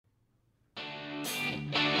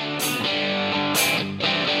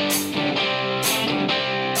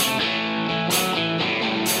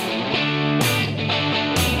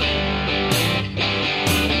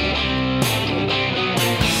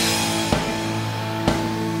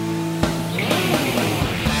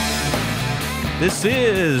This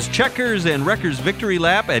is Checkers and Wreckers Victory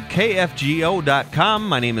Lap at KFGO.com.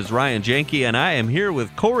 My name is Ryan Janke, and I am here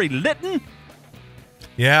with Corey Litton.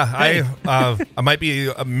 Yeah, Hey. I might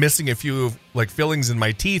be missing a few fillings in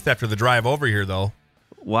my teeth after the drive over here, though.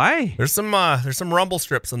 Why? There's some rumble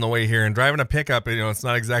strips on the way here, and driving a pickup, it's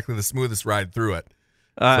not exactly the smoothest ride through it.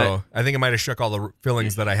 So I think it might have shook all the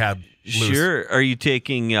fillings that I had loose. Sure. Are you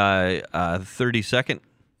taking 30-second?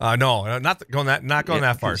 No, not going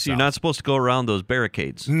that far. So you're not supposed to go around those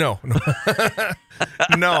barricades. No.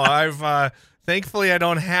 No, I've thankfully I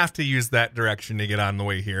don't have to use that direction to get on the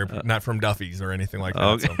way here, not from Duffy's or anything like that.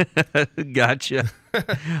 Okay. So. Gotcha.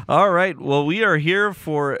 All right. Well, we are here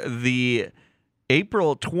for the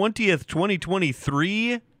April 20th,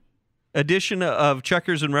 2023 edition of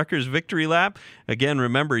Checkers and Wreckers Victory Lap. Again,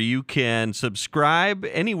 remember, you can subscribe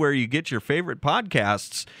anywhere you get your favorite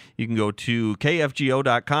podcasts. You can go to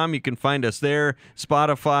KFGO.com. You can find us there,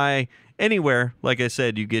 Spotify, anywhere. Like I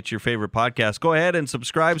said, you get your favorite podcast. Go ahead and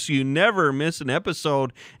subscribe so you never miss an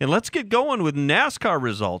episode. And let's get going with NASCAR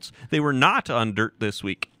results. They were not on dirt this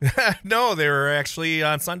week. No, they were actually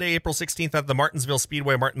on Sunday, April 16th at the Martinsville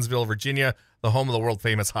Speedway, Martinsville, Virginia, the home of the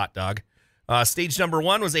world-famous hot dog. Stage number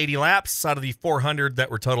 1 was 80 laps out of the 400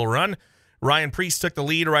 that were total run. Ryan Preece took the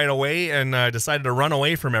lead right away and decided to run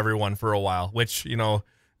away from everyone for a while, which,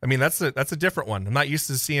 that's a different one. I'm not used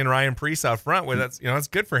to seeing Ryan Preece out front with that's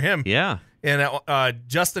good for him. Yeah. And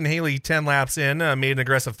Justin Haley, 10 laps in, made an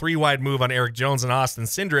aggressive 3-wide move on Eric Jones and Austin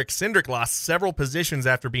Cindric. Cindric lost several positions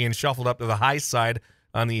after being shuffled up to the high side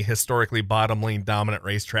on the historically bottom lane dominant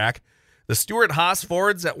racetrack. The Stewart-Haas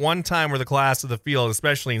Fords at one time were the class of the field,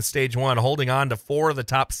 especially in Stage 1, holding on to 4 of the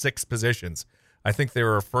top 6 positions. I think they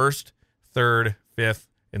were 1st, 3rd, 5th,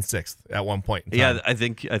 and 6th at one point in time. Yeah, I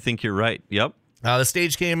think you're right. Yep. The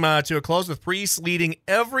stage came to a close with Preece leading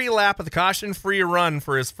every lap of the caution-free run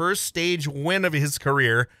for his first stage win of his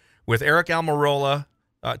career, with Eric Almirola,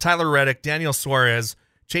 Tyler Reddick, Daniel Suarez,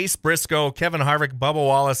 Chase Briscoe, Kevin Harvick, Bubba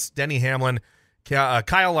Wallace, Denny Hamlin,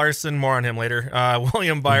 Kyle Larson, more on him later,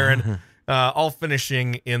 William Byron, all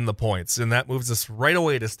finishing in the points. And that moves us right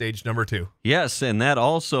away to stage number 2. Yes, and that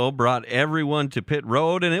also brought everyone to pit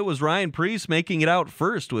road, and it was Ryan Preece making it out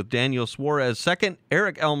first with Daniel Suarez second,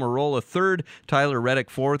 Eric Almirola third, Tyler Reddick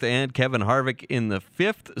fourth, and Kevin Harvick in the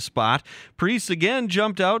 5th spot. Preece again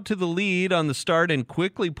jumped out to the lead on the start and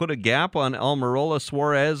quickly put a gap on Almirola,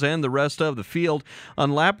 Suarez, and the rest of the field.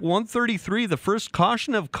 On lap 133, the first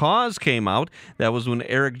caution of cause came out. That was when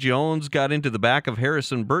Eric Jones got into the back of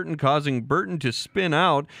Harrison Burton, causing Burton to spin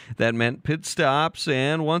out. That meant pit stops,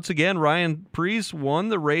 and once again, Ryan Preece won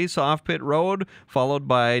the race off pit road, followed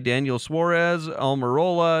by Daniel Suarez,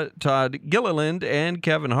 Almirola, Todd Gilliland, and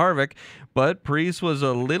Kevin Harvick. But Preece was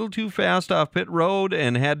a little too fast off pit road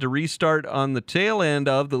and had to restart on the tail end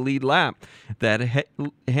of the lead lap. That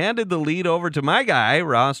handed the lead over to my guy,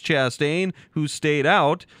 Ross Chastain, who stayed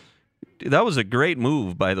out. That was a great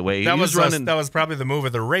move, by the way. That was probably the move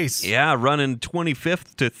of the race. Yeah, running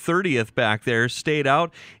 25th to 30th back there, stayed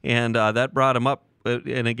out, and that brought him up.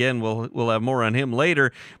 And again, we'll have more on him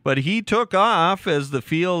later. But he took off as the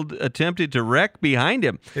field attempted to wreck behind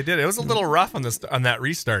him. They did. It was a little rough on that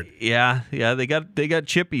restart. Yeah, they got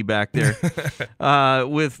chippy back there.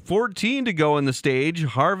 With 14 to go in the stage,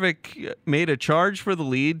 Harvick made a charge for the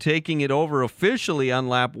lead, taking it over officially on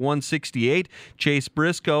lap 168. Chase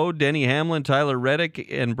Briscoe, Denny Hamlin, Tyler Reddick,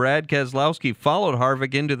 and Brad Keselowski followed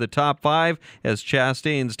Harvick into the top 5 as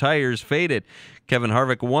Chastain's tires faded. Kevin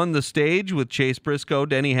Harvick won the stage with Chase Briscoe,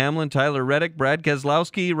 Denny Hamlin, Tyler Reddick, Brad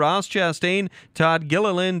Keselowski, Ross Chastain, Todd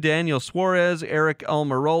Gilliland, Daniel Suarez, Eric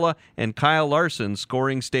Almirola, and Kyle Larson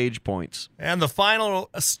scoring stage points. And the final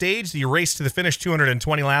stage, the race to the finish,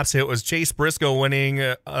 220 laps, it was Chase Briscoe winning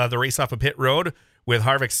the race off of pit road with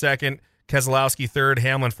Harvick second, Keselowski third,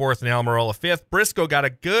 Hamlin fourth, and Almirola fifth. Briscoe got a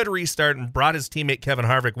good restart and brought his teammate Kevin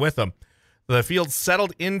Harvick with him. The field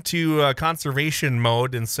settled into conservation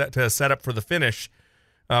mode and set up for the finish.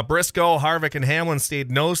 Briscoe, Harvick, and Hamlin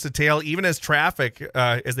stayed nose to tail, even as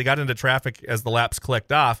they got into traffic as the laps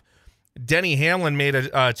clicked off. Denny Hamlin made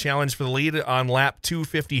a challenge for the lead on lap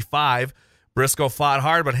 255. Briscoe fought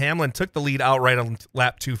hard, but Hamlin took the lead outright on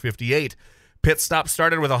lap 258. Pit stop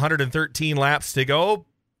started with 113 laps to go,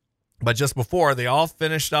 but just before they all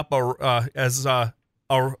finished up a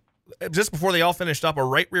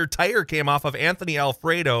right rear tire came off of Anthony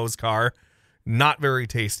Alfredo's car. Not very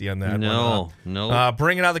tasty on that. No.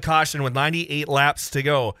 Bringing out the caution with 98 laps to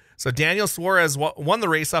go. So Daniel Suarez won the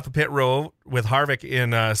race off of pit road with Harvick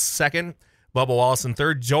in second, Bubba Wallace in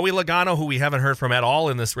third. Joey Logano, who we haven't heard from at all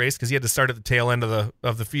in this race because he had to start at the tail end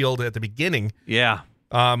of the field at the beginning. Yeah.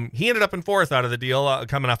 He ended up in fourth out of the deal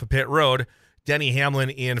coming off of pit road. Denny Hamlin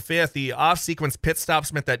in 5th. The off-sequence pit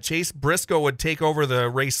stops meant that Chase Briscoe would take over the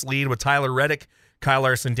race lead with Tyler Reddick, Kyle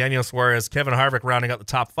Larson, Daniel Suarez, Kevin Harvick rounding out the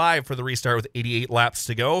top 5 for the restart with 88 laps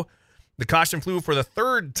to go. The caution flew for the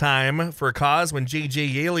 3rd time for a cause when J.J.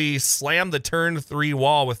 Yaley slammed the turn 3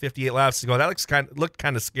 wall with 58 laps to go. That looked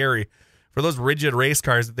kind of scary. For those rigid race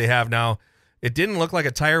cars that they have now, it didn't look like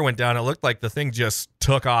a tire went down. It looked like the thing just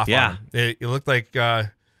took off. Yeah. It looked like,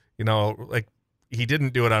 like he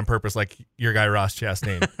didn't do it on purpose like your guy Ross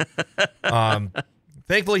Chastain.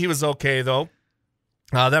 Thankfully, he was okay, though.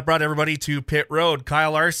 That brought everybody to pit road.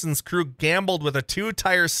 Kyle Larson's crew gambled with a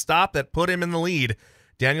 2-tire stop that put him in the lead.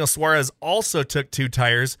 Daniel Suarez also took 2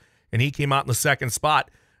 tires, and he came out in the 2nd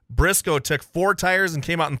spot. Briscoe took 4 tires and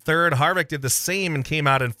came out in 3rd. Harvick did the same and came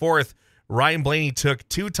out in 4th. Ryan Blaney took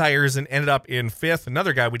 2 tires and ended up in 5th.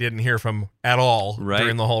 Another guy we didn't hear from at all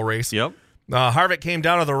during the whole race. Yep. Harvick came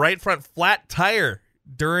down to the right front flat tire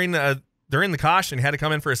during the caution. Had to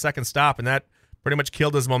come in for a 2nd stop, and that pretty much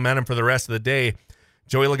killed his momentum for the rest of the day.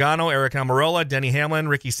 Joey Logano, Eric Almirola, Denny Hamlin,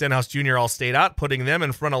 Ricky Stenhouse Jr. all stayed out, putting them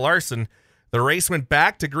in front of Larson. The race went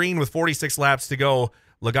back to green with 46 laps to go.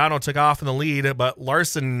 Logano took off in the lead, but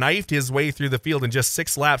Larson knifed his way through the field in just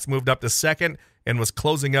 6 laps, moved up to 2nd, and was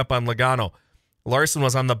closing up on Logano. Larson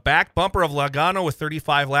was on the back bumper of Logano with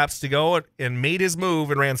 35 laps to go and made his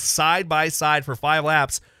move and ran side by side for 5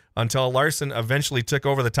 laps until Larson eventually took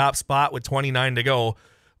over the top spot with 29 to go.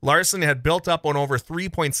 Larson had built up on over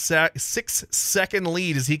 3.6 second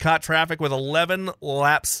lead as he caught traffic with 11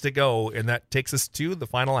 laps to go, and that takes us to the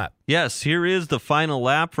final lap. Yes, here is the final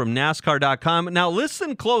lap from NASCAR.com. Now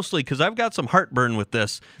listen closely because I've got some heartburn with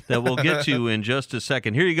this that we'll get to in just a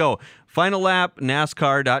second. Here you go. Final lap,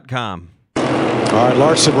 NASCAR.com. All right,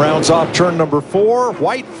 Larson rounds off turn number 4.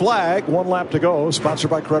 White flag, 1 lap to go. Sponsored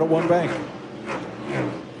by Credit One Bank.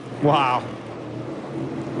 Wow.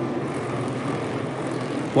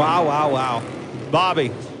 Wow. Bobby.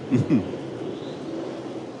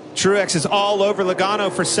 Truex is all over Logano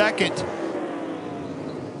for 2nd.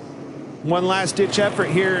 One last ditch effort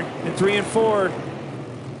here in 3 and 4.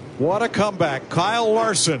 What a comeback. Kyle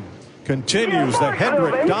Larson continues the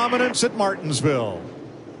Hendrick dominance at Martinsville.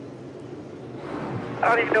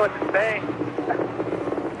 I don't even know what to say.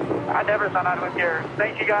 I never thought I'd win here.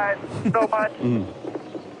 Thank you guys so much.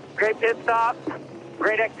 Great pit stop,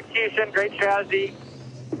 great execution, great strategy.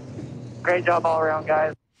 Great job all around,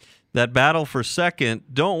 guys. That battle for 2nd,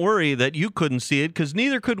 don't worry that you couldn't see it because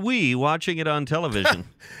neither could we watching it on television.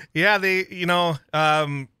 Yeah, you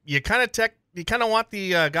kind of want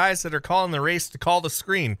the guys that are calling the race to call the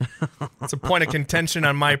screen. It's a point of contention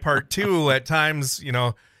on my part too. At times,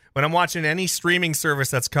 when I'm watching any streaming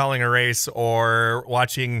service that's calling a race or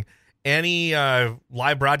watching any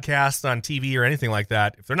live broadcast on TV or anything like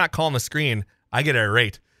that, if they're not calling the screen, I get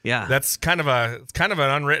irate. Yeah, that's kind of an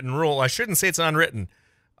unwritten rule. I shouldn't say it's unwritten.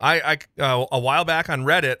 I a while back on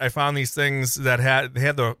Reddit, I found these things that had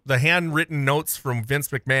the handwritten notes from Vince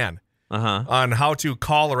McMahon on how to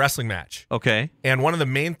call a wrestling match. Okay, and one of the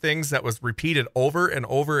main things that was repeated over and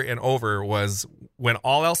over and over was when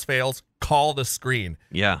all else fails, call the screen.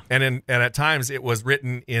 Yeah, and at times it was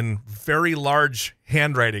written in very large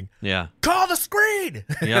handwriting. Yeah, call the screen.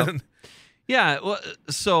 Yeah, yeah. Well,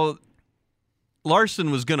 so Larson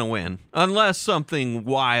was going to win unless something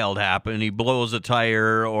wild happened. He blows a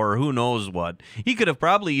tire or who knows what. He could have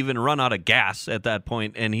probably even run out of gas at that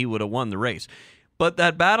point and he would have won the race. But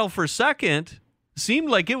that battle for 2nd seemed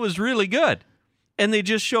like it was really good. And they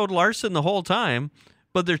just showed Larson the whole time,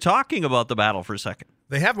 but they're talking about the battle for 2nd.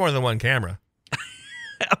 They have more than one camera.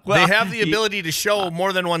 Well, they have the ability to show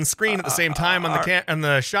more than one screen at the same time on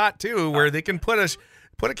the shot too, where they can put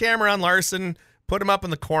a camera on Larson, put him up in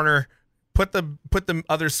the corner, put the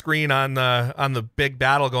other screen on the big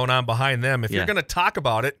battle going on behind them. If you're going to talk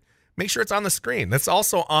about it, make sure it's on the screen. That's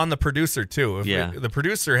also on the producer too. If the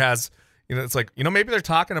producer has, it's like, maybe they're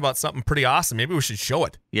talking about something pretty awesome. Maybe we should show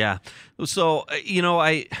it. Yeah. So,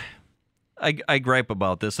 I gripe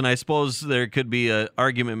about this, and I suppose there could be an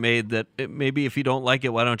argument made that maybe if you don't like it,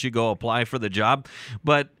 why don't you go apply for the job?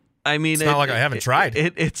 But I mean, it's not like I haven't tried.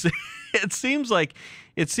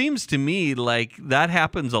 It seems to me like that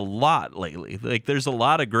happens a lot lately. Like there's a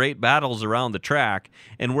lot of great battles around the track,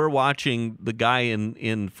 and we're watching the guy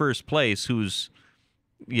in first place who's,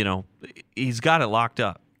 he's got it locked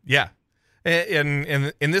up. Yeah.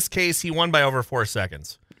 In this case, he won by over 4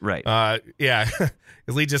 seconds. Right. Yeah.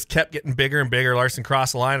 His lead just kept getting bigger and bigger. Larson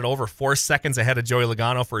crossed the line at over 4 seconds ahead of Joey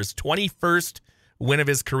Logano for his 21st win of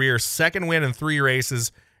his career, 2nd win in 3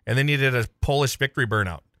 races, and then he did a Polish victory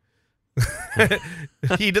burnout.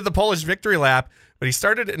 He did the Polish victory lap, but he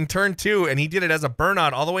started it in turn 2, and he did it as a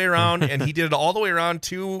burnout all the way around, and he did it all the way around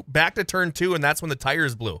back to turn 2, and that's when the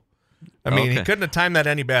tires blew. I mean, he couldn't have timed that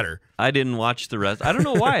any better. I didn't watch the rest. I don't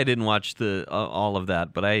know why I didn't watch the all of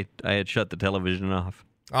that, but I had shut the television off.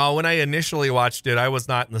 When I initially watched it, I was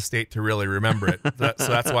not in the state to really remember it. So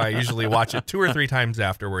that's why I usually watch it 2 or 3 times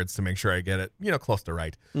afterwards to make sure I get it, close to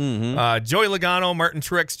right. Mm-hmm. Joey Logano, Martin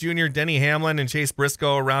Truex Jr., Denny Hamlin, and Chase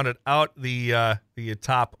Briscoe rounded out the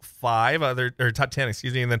top 5, top 10,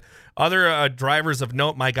 excuse me. And then other drivers of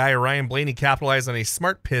note, my guy Ryan Blaney capitalized on a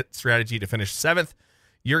smart pit strategy to finish 7th.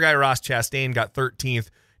 Your guy Ross Chastain got 13th.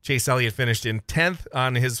 Chase Elliott finished in 10th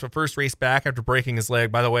on his first race back after breaking his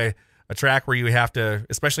leg. By the way, a track where you have to,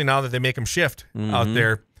 especially now that they make him shift out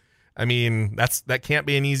there. I mean, that can't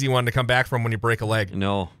be an easy one to come back from when you break a leg.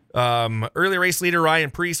 No. Early race leader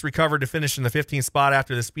Ryan Preece recovered to finish in the 15th spot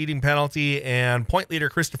after the speeding penalty, and point leader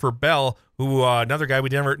Christopher Bell, who another guy we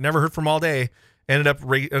never heard from all day, ended up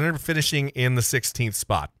finishing in the 16th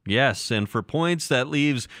spot. Yes, and for points, that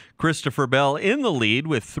leaves Christopher Bell in the lead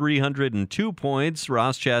with 302 points.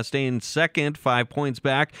 Ross Chastain second, 5 points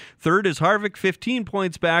back. Third is Harvick, 15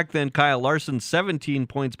 points back. Then Kyle Larson, 17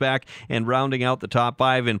 points back. And rounding out the top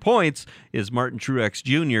 5 in points is Martin Truex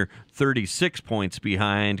Jr., 36 points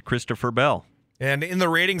behind Christopher Bell. And in the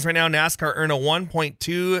ratings right now, NASCAR earned a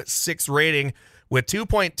 1.26 rating with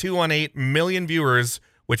 2.218 million viewers,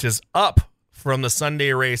 which is up from the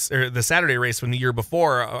Sunday race or the Saturday race from the year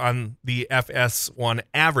before on the FS1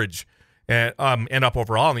 average, and up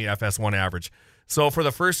overall on the FS1 average. So for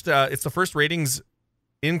the first, it's the first ratings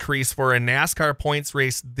increase for a NASCAR points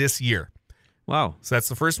race this year. Wow. So that's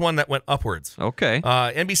the first one that went upwards. Okay.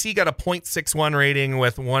 NBC got a 0.61 rating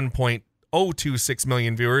with 1.026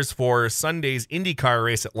 million viewers for Sunday's IndyCar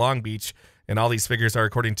race at Long Beach. And all these figures are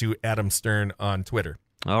according to Adam Stern on Twitter.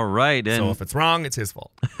 All right. And so if it's wrong, it's his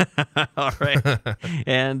fault. All right.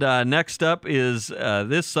 And next up is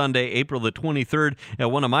this Sunday, April the 23rd,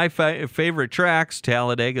 at one of my favorite tracks,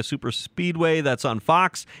 Talladega Super Speedway. That's on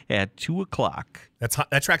Fox at 2 o'clock.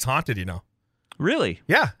 That track's haunted, Really?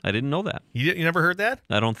 Yeah. I didn't know that. You never heard that?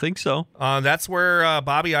 I don't think so. That's where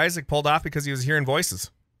Bobby Isaac pulled off because he was hearing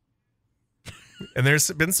voices. And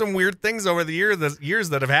there's been some weird things over the years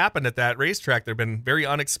that have happened at that racetrack. They've been very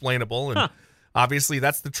unexplainable, and obviously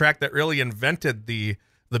that's the track that really invented the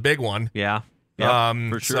big one. Yeah,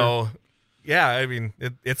 for sure. So, yeah, I mean,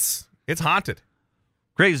 it's haunted.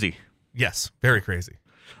 Crazy. Yes, very crazy.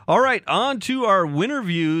 All right, on to our winter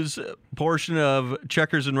views portion of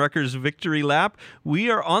Checkers and Wreckers Victory Lap. We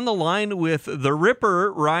are on the line with the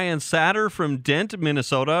Ripper, Ryan Satter from Dent,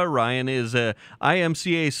 Minnesota. Ryan is a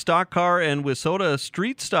IMCA stock car and WISSOTA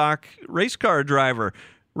street stock race car driver.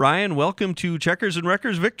 Ryan, welcome to Checkers and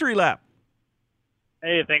Wreckers Victory Lap.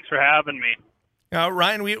 Hey, thanks for having me.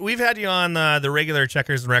 Ryan, we've had you on the regular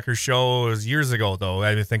Checkers and Wreckers show. It was years ago, though.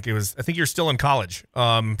 I think you're still in college.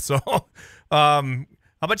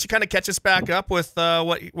 How about you kind of catch us back up with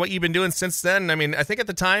what you've been doing since then? I mean, I think at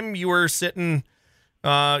the time you were sitting,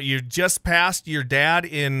 you just passed your dad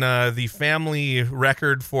in the family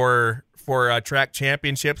record for track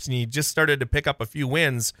championships, and you just started to pick up a few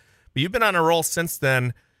wins. But you've been on a roll since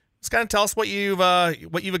then. Just kind of tell us what you've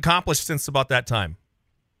accomplished since about that time.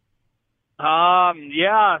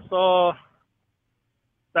 Yeah, so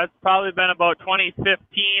that's probably been about 2015,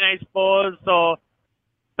 I suppose. So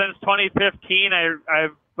since 2015,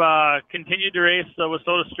 I've continued to race the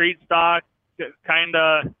WISSOTA Street Stock, kind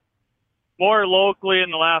of more locally in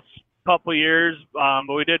the last couple of years,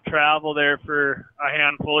 but we did travel there for a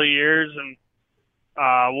handful of years and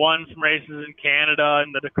won some races in Canada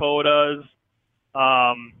and the Dakotas.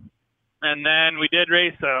 And then we did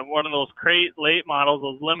race one of those crate late models,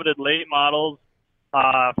 those limited late models,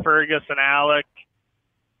 Fergus and Alec,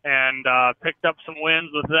 and picked up some wins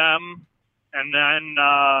with them. And then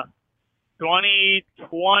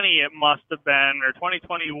 2020 it must have been, or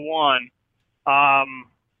 2021,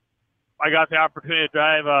 I got the opportunity to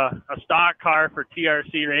drive a stock car for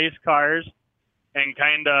TRC Race Cars and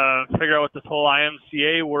kind of figure out what this whole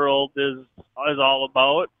IMCA world is all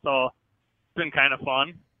about. So it's been kind of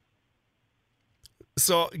fun.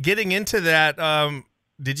 So getting into that,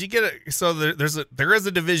 did you get it? So there is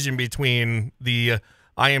a division between the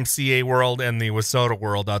IMCA world and the WISSOTA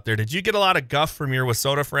world out there. Did you get a lot of guff from your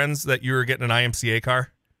WISSOTA friends that you were getting an IMCA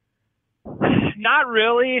car? Not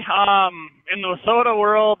really. In the WISSOTA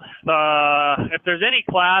world, if there's any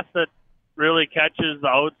class that really catches the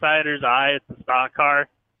outsider's eye, it's the stock car.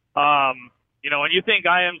 When you think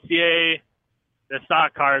IMCA, the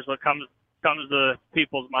stock car is what comes to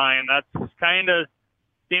people's mind. That's kind of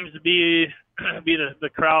seems to be the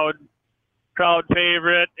crowd crowd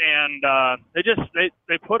favorite, and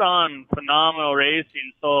they put on phenomenal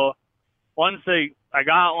racing. So once I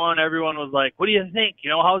got one, everyone was like, "What do you think?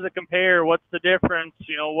 How does it compare? What's the difference?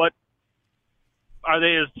 What are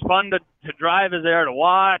they as fun to drive as they are to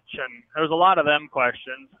watch?" And there was a lot of them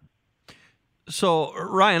questions. So,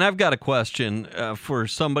 Ryan, I've got a question for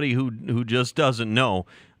somebody who just doesn't know.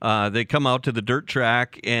 They come out to the dirt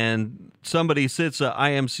track, and somebody sits a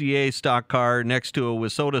IMCA stock car next to a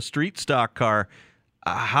Wissota street stock car.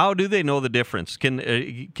 How do they know the difference? Can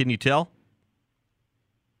you tell?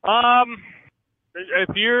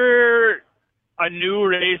 If you're a new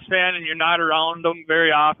race fan and you're not around them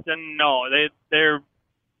very often, no, they're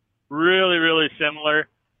really, really similar.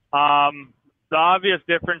 The obvious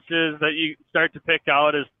differences that you start to pick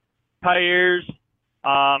out is tires.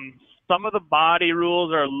 Some of the body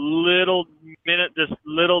rules are just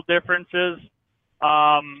little differences.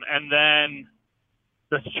 And then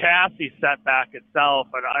the chassis setback itself.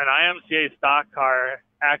 An IMCA stock car,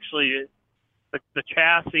 actually, the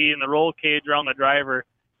chassis and the roll cage around the driver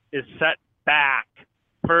is set back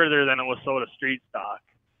further than a Wissota street stock.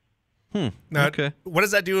 Now, Okay. what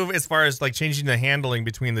does that do as far as like changing the handling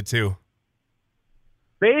between the two?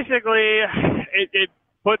 Basically, it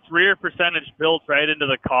puts rear percentage built right into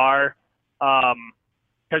the car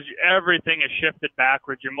because everything is shifted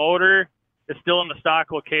backwards. Your motor is still in the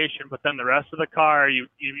stock location, but then the rest of the car,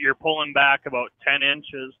 you're pulling back about 10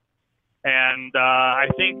 inches. And I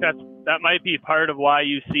think that might be part of why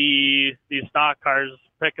you see these stock cars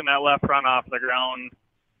picking that left front off the ground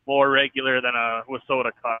more regular than a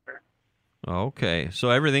Wissota car. Okay,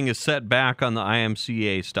 so everything is set back on the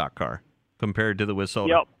IMCA stock car compared to the Wissota.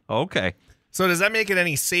 Yep. Okay. So does that make it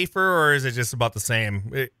any safer, or is it just about the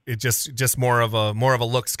same? It just more of a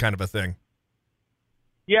looks kind of a thing.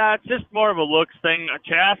 Yeah, it's just more of a looks thing. A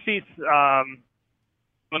chassis,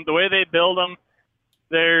 when the way they build them,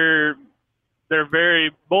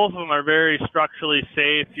 both of them are very structurally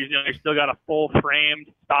safe. You still got a full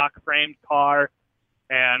stock framed car,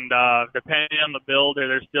 and depending on the builder,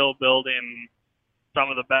 they're still building some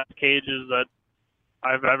of the best cages that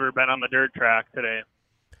I've ever been on the dirt track today.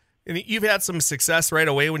 And you've had some success right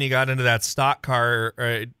away when you got into that stock car.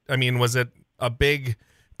 I mean, was it a big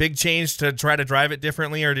change to try to drive it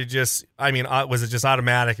differently, or was it just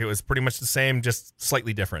automatic? It was pretty much the same, just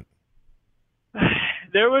slightly different.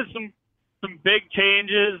 There was some big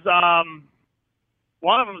changes.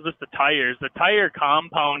 One of them is just the tires. The tire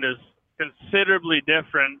compound is considerably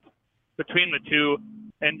different between the two,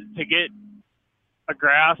 and to get a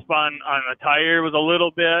grasp on a tire was a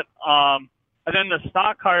little bit. And then the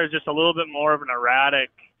stock car is just a little bit more of an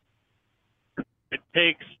erratic. It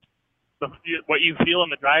takes what you feel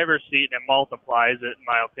in the driver's seat and it multiplies it, in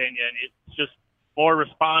my opinion. It's just more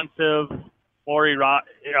responsive, more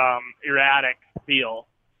erratic feel.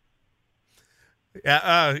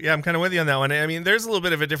 Yeah, I'm kind of with you on that one. I mean, there's a little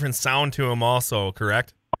bit of a different sound to them also,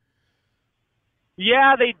 correct?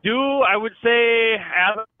 Yeah, they do. I would say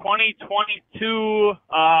as of 2022,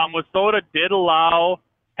 Wissota did allow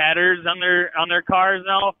headers on their cars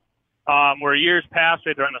now, where years past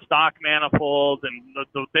they'd run the stock manifolds and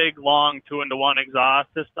the big, long 2-into-1 exhaust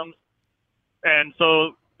systems. And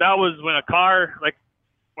so that was when a car, like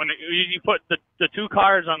when you put the two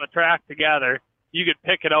cars on the track together, you could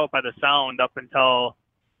pick it out by the sound up until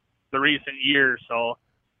the recent year or so.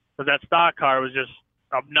 Because that stock car was just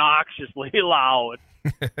obnoxiously loud.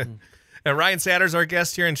 And Ryan Satter's our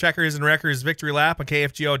guest here in Checkers and Wreckers Victory Lap on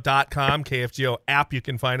KFGO.com, KFGO app. You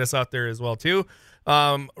can find us out there as well too.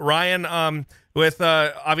 Ryan, with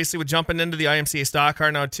obviously with jumping into the IMCA stock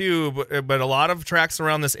car now too, but a lot of tracks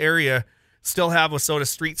around this area still have Wissota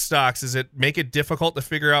street stocks. Does it make it difficult to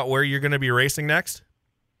figure out where you're going to be racing next?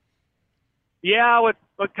 Yeah, what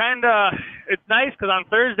kind of it's nice because on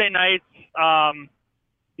Thursday nights,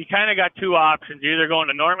 you kind of got two options. You're either going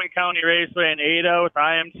to Norman County Raceway in Ada with the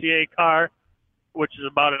IMCA car, which is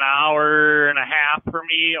about an hour and a half for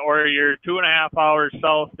me, or you're 2.5 hours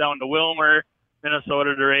south down to Willmar,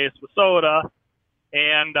 Minnesota to race Wissota.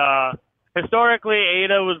 And historically,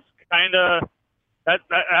 Ada was kind of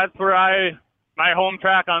that's where my home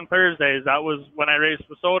track on Thursdays. That was when I raced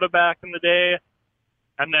Wissota back in the day.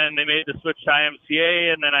 And then they made the switch to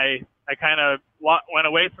IMCA, and then I kind of went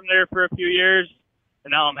away from there for a few years,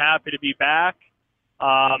 and now I'm happy to be back.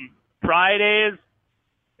 Fridays,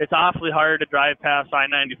 it's awfully hard to drive past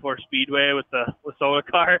I-94 Speedway with the Wissota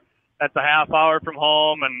car. That's a half hour from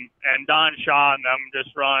home, and Don Shaw and them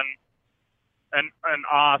just run an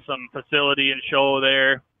awesome facility and show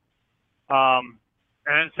there. And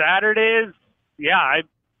then Saturdays, yeah, I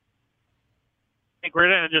think we're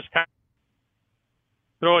going to just kind of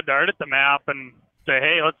throw a dart at the map and say,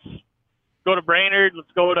 hey, let's go to Brainerd,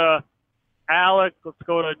 let's go to Alec, let's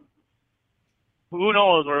go to who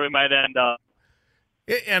knows where we might end up.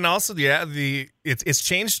 And also, it's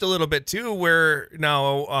changed a little bit too, where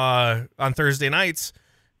now on Thursday nights,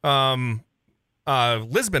 Lisbon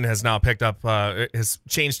has now picked up, has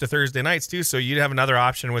changed to Thursday nights too. So you'd have another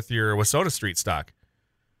option with your Wissota Street stock.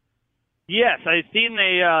 Yes, I seen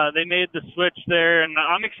they made the switch there, and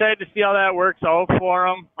I'm excited to see how that works out for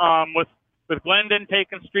them. With Glendon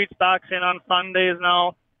taking street stocks in on Sundays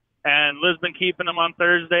now, and Lisbon keeping them on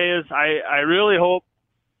Thursdays, I really hope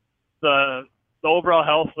the overall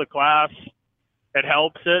health of the class, it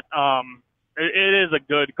helps it. It is a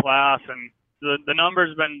good class, and the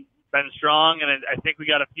numbers been strong, and I think we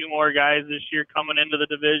got a few more guys this year coming into the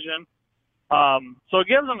division. So it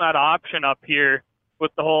gives them that option up here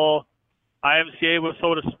with the whole IMCA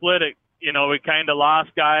Wissota split. We kind of lost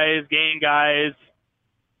guys, gained guys.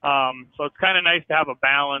 So it's kind of nice to have a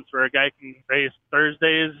balance where a guy can race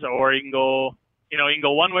Thursdays, or you can go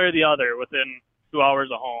one way or the other within 2 hours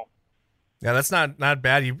of home. Yeah, that's not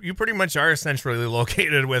bad. You pretty much are essentially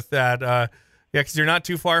located with that. Because you're not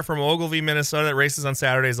too far from Ogilvie, Minnesota, that races on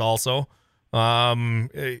Saturdays also.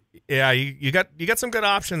 You got some good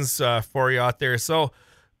options for you out there. So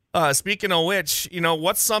speaking of which,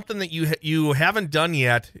 what's something that you haven't done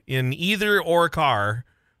yet in either or car,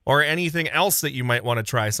 or anything else that you might want to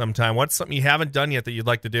try sometime? What's something you haven't done yet that you'd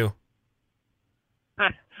like to do?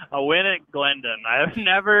 A win at Glendon. I've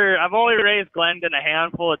only raced Glendon a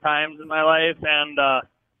handful of times in my life, and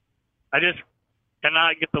I just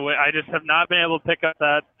cannot get the win. I just have not been able to pick up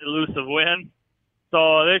that elusive win.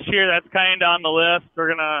 So this year, that's kind of on the list. We're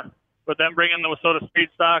gonna, with them bringing the Wissota Street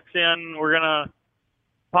Stocks in, we're gonna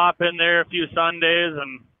pop in there a few Sundays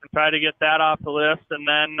and try to get that off the list. And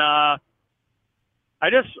then I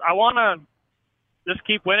want to just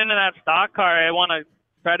keep winning in that stock car. I want to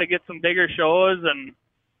try to get some bigger shows and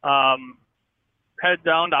head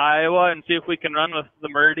down to Iowa and see if we can run with the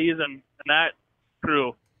Murdies and that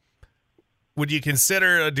crew. Would you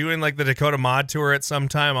consider doing like the Dakota Mod Tour at some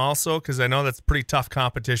time also? Because I know that's pretty tough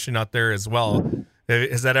competition out there as well.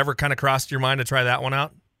 Has that ever kind of crossed your mind to try that one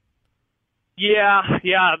out? Yeah.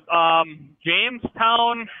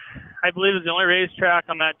 Jamestown, I believe, is the only racetrack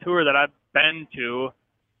on that tour that I've been to.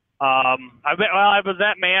 I was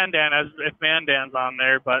at Mandan, if Mandan's on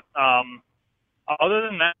there, but other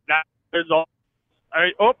than that, there's all. Are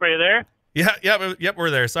you there? Yep, we're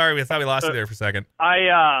there. Sorry, we thought we lost you there for a second.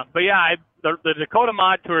 The Dakota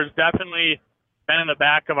Mod Tour has definitely been in the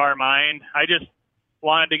back of our mind. I just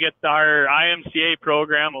wanted to get our IMCA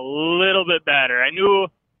program a little bit better. I knew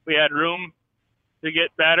we had room to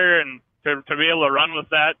get better and to be able to run with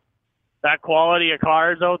that quality of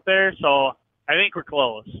cars out there. So I think we're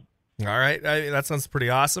close. All right. That sounds pretty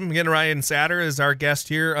awesome. Again, Ryan Satter is our guest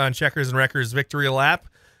here on Checkers and Wreckers Victory Lap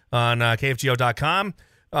on KFGO.com.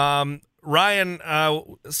 Ryan,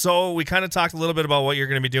 so we kind of talked a little bit about what you're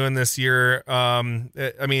going to be doing this year.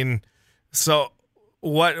 So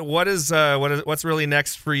what's really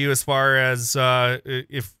next for you as far as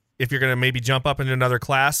if you're going to maybe jump up into another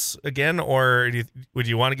class again, or would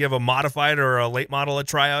you want to give a modified or a late model a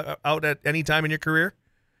try out at any time in your career?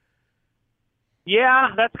 Yeah,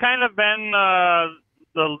 that's kind of been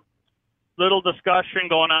the little discussion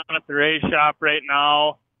going on at the race shop right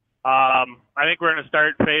now. I think we're going to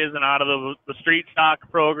start phasing out of the street stock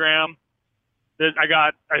program.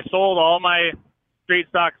 I sold all my street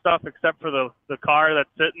stock stuff except for the car that's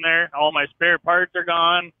sitting there. All my spare parts are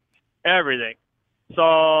gone, everything.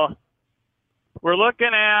 So we're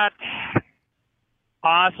looking at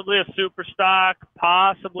possibly a super stock,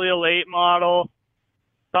 possibly a late model,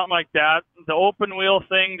 something like that. The open wheel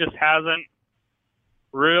thing just hasn't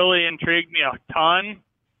really intrigued me a ton.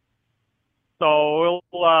 So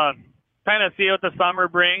we'll kind of see what the summer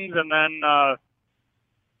brings, and then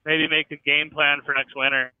maybe make a game plan for next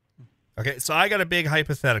winter. Okay, so I got a big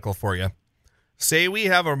hypothetical for you. Say we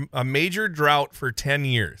have a major drought for 10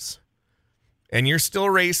 years, and you're still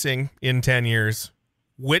racing in 10 years.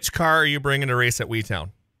 Which car are you bringing to race at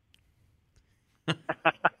Weetown?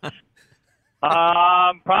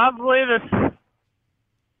 Probably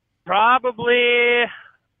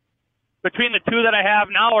between the two that I have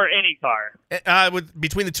now, or any car?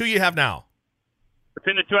 Between the two you have now.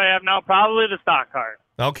 Between the two I have now, probably the stock car.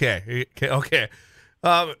 Okay.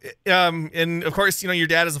 And of course, your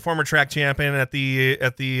dad is a former track champion at the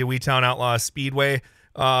Weetown Outlaw Speedway.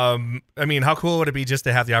 How cool would it be just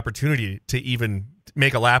to have the opportunity to even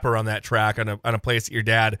make a lap around that track on a place that your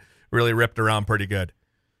dad really ripped around pretty good?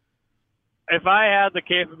 if I had the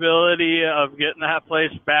capability of getting that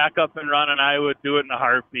place back up and running, I would do it in a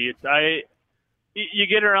heartbeat. You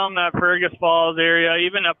get around that Fergus Falls area,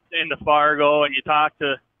 even up into Fargo, and you talk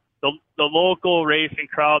to the local racing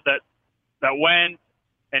crowd that went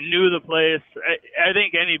and knew the place. I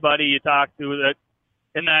think anybody you talk to that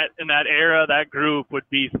in that era, that group would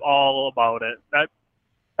be all about it.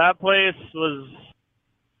 That place was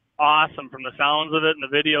awesome from the sounds of it and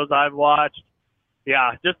the videos I've watched.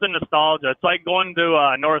 Yeah, just the nostalgia. It's like going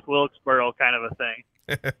to North Wilkesboro kind of a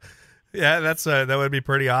thing. Yeah, that would be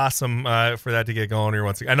pretty awesome for that to get going here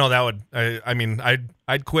once again. I know that would.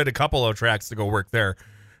 I'd quit a couple of tracks to go work there.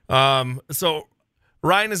 So,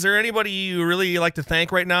 Ryan, is there anybody you really like to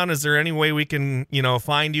thank right now? And is there any way we can,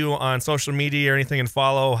 find you on social media or anything and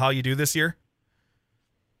follow how you do this year?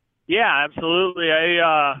 Yeah, absolutely.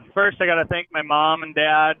 First I got to thank my mom and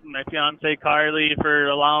dad and my fiance Carly for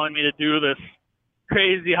allowing me to do this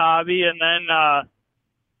crazy hobby, and then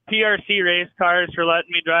PRC Race Cars for letting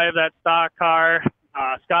me drive that stock car,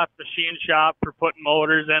 Scott's Machine Shop for putting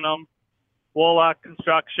motors in them, Wolock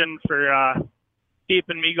Construction for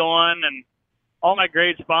keeping me going, and all my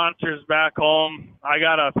great sponsors back home. I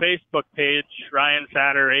got a Facebook page, Ryan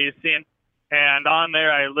Satter Racing, and on there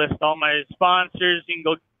I list all my sponsors. You can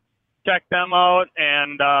go check them out,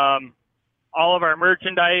 and all of our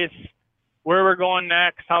merchandise, where we're going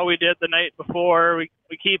next, how we did the night before. We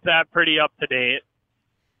keep that pretty up to date.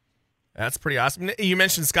 That's pretty awesome. You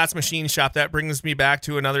mentioned Scott's Machine Shop. That brings me back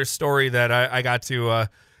to another story that I got to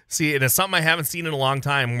see, and it's something I haven't seen in a long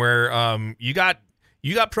time, where you got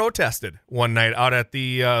protested one night out at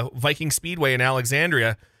the Viking Speedway in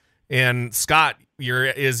Alexandria, and Scott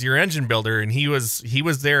is your engine builder, and he was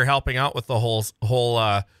there helping out with the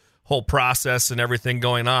whole process and everything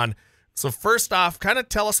going on. So first off, kind of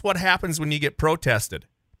tell us what happens when you get protested.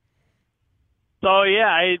 So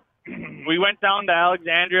yeah, we went down to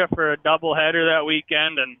Alexandria for a doubleheader that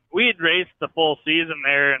weekend, and we had raced the full season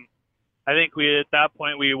there, and I think at that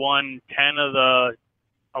point we won 10 of the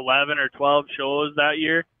 11 or 12 shows that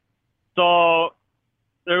year. So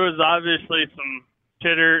there was obviously some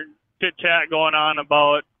chit-chat going on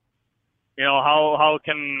about, how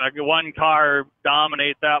can one car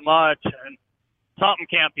dominate that much, and something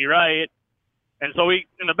can't be right. And so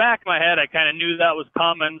in the back of my head, I kind of knew that was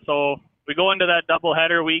coming. So we go into that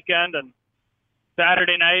doubleheader weekend, and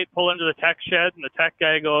Saturday night, pull into the tech shed, and the tech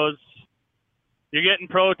guy goes, "You're getting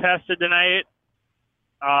protested tonight.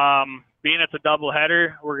 Being it's a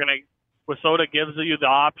doubleheader, WISSOTA gives you the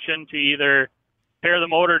option to either tear the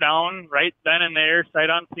motor down right then and there, sight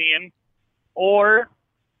unseen, or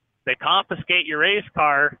they confiscate your race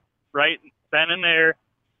car right then and there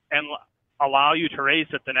and allow you to race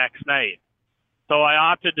it the next night." So I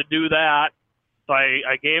opted to do that. So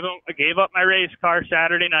I gave up my race car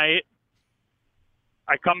Saturday night.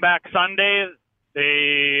 I come back Sunday.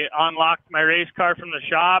 They unlocked my race car from the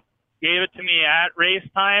shop, gave it to me at race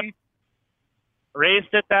time,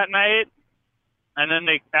 raced it that night, and then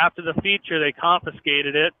after the feature, they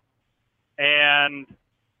confiscated it and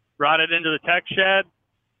brought it into the tech shed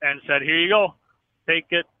and said, "Here you go. Take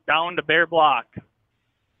it down to bare block."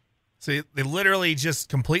 So they literally just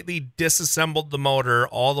completely disassembled the motor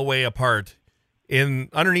all the way apart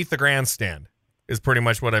underneath the grandstand is pretty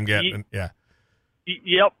much what I'm getting. Yeah.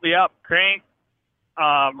 Yep. Crank,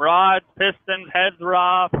 rods, pistons, heads were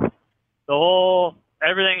off,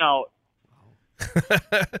 everything out.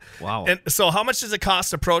 Wow. And so how much does it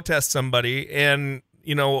cost to protest somebody? And,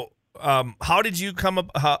 how did you come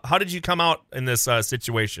out in this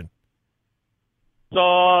situation?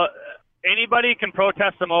 So anybody can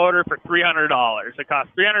protest a motor for $300. It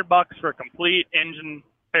costs $300 for a complete engine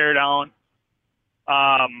teardown.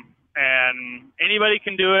 And anybody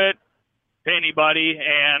can do it to anybody.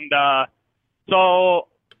 And so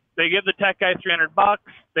they give the tech guy $300.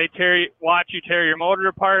 They watch you tear your motor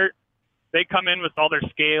apart. They come in with all their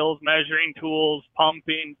scales, measuring tools,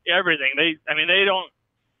 pumping, everything. They don't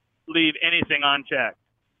leave anything unchecked.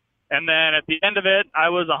 And then at the end of it, I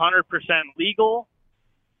was 100% legal.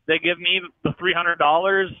 They give me the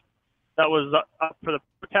 $300 that was up for the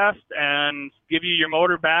protest and give you your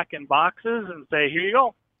motor back in boxes and say, "Here you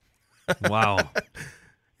go." Wow.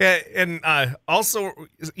 Yeah, and also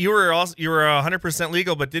you were 100%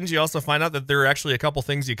 legal, but didn't you also find out that there were actually a couple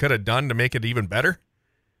things you could have done to make it even better?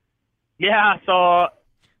 Yeah, so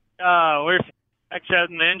we're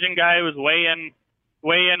and the engine guy was weighing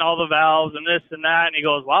all the valves and this and that, and he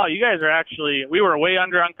goes, "Wow, you guys are we were way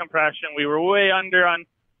under on compression, we were way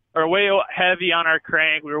way heavy on our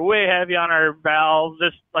crank, we were way heavy on our valves,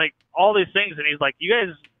 all these things." And he's like, "You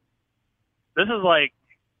guys, this is like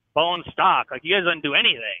bone stock, you guys didn't do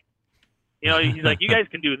anything." He's like, you guys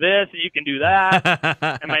can do this and you can do that.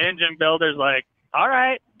 And my engine builder's like, all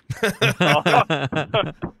right.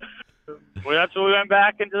 Well, that's what we went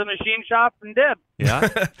back into the machine shop and did. Yeah.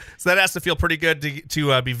 So that has to feel pretty good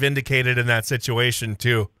to be vindicated in that situation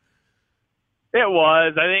too. It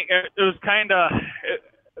was. I think it was kind of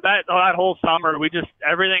that whole summer.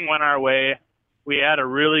 Everything went our way. We had a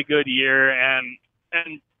really good year, and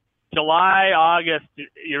July, August,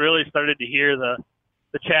 you really started to hear the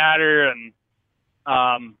chatter, and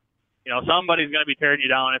somebody's going to be tearing you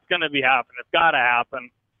down. It's going to be happening. It's got to happen.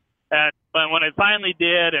 And when it finally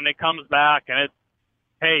did, and it comes back, and it's,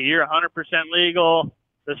 hey, you're 100% legal.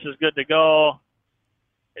 This is good to go.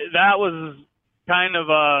 That was kind of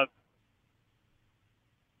a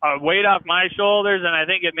weight off my shoulders, and I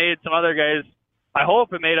think it made some other guys. I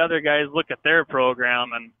hope it made other guys look at their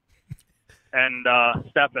program and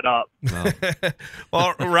step it up.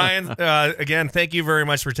 Well, Ryan, again, thank you very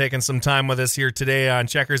much for taking some time with us here today on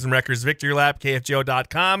Checkers and Wreckers Victory Lap,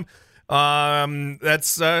 KFGO.com.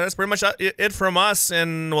 That's pretty much it from us,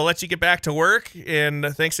 and we'll let you get back to work. And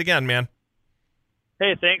thanks again, man.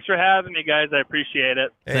 Hey, thanks for having me, guys. I appreciate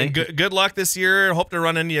it. And good luck this year. Hope to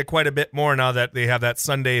run into you quite a bit more now that they have that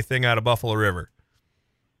Sunday thing out of Buffalo River.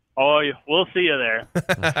 Oh, we'll see you there.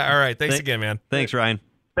 All right. Thanks again, man. Thanks, Ryan.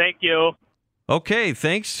 Thank you. Okay,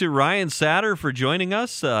 thanks to Ryan Satter for joining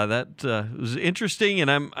us. That was interesting,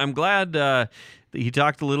 and I'm glad he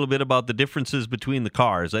talked a little bit about the differences between the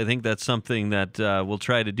cars. I think that's something that we'll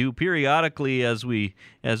try to do periodically as we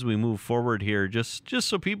move forward here, just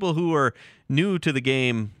so people who are new to the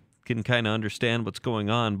game can kind of understand what's going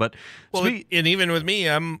on. But and even with me,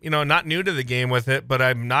 I'm not new to the game with it, but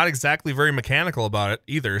I'm not exactly very mechanical about it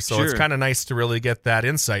either. So Sure. It's kind of nice to really get that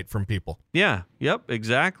insight from people. Yeah, yep,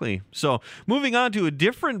 exactly. So moving on to a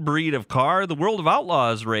different breed of car, the World of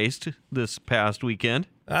Outlaws raced this past weekend.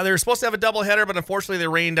 They were supposed to have a doubleheader, but unfortunately they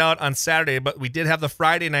rained out on Saturday. But we did have the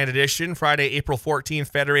Friday night edition, Friday, April 14th,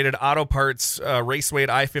 Federated Auto Parts Raceway at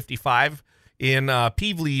I-55 in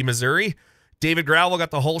Pevely, Missouri. David Gravel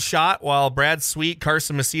got the whole shot, while Brad Sweet,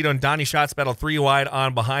 Carson Macedo, and Donnie Schatz battled 3 wide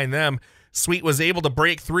on behind them. Sweet was able to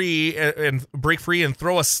break free and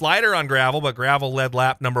throw a slider on Gravel, but Gravel led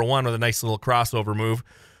lap number 1 with a nice little crossover move.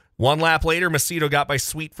 1 lap later, Macedo got by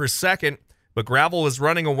Sweet for second, but Gravel was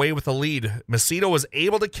running away with the lead. Macedo was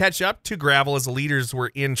able to catch up to Gravel as the leaders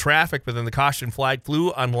were in traffic, but then the caution flag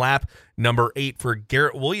flew on lap number 8 for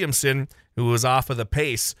Garrett Williamson, who was off of the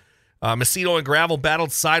pace. Macedo and Gravel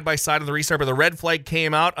battled side by side in the restart, but the red flag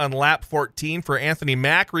came out on lap 14 for Anthony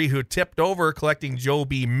Macri, who tipped over, collecting Joe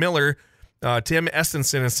B. Miller, Tim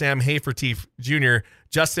Estenson, and Sam Haferteef Jr.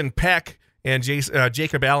 Justin Peck and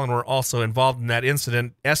Jacob Allen were also involved in that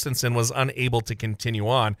incident. Estenson was unable to continue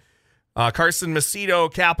on. Carson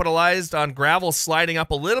Macedo capitalized on Gravel sliding up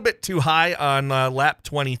a little bit too high on lap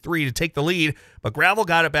 23 to take the lead, but Gravel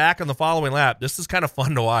got it back on the following lap. This is kind of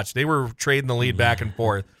fun to watch. They were trading the lead back and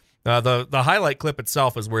forth. The highlight clip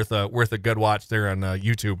itself is worth a good watch there on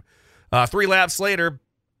YouTube. 3 laps later,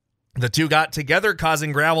 the two got together,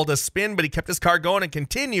 causing Gravel to spin, but he kept his car going and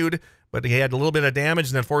continued, but he had a little bit of damage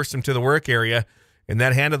and then forced him to the work area, and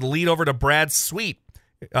that handed the lead over to Brad Sweet.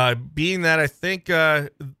 Being that I think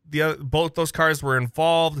both those cars were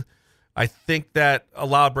involved, I think that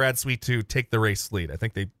allowed Brad Sweet to take the race lead. I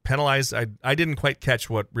think they penalized. I didn't quite catch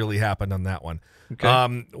what really happened on that one.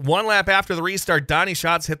 Okay. 1 lap after the restart, Donnie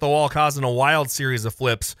Schatz hit the wall, causing a wild series of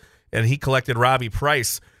flips, and he collected Robbie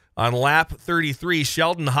Price. On lap 33,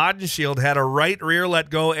 Sheldon Hodenshield had a right rear let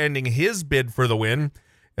go, ending his bid for the win.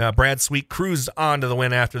 Brad Sweet cruised on to the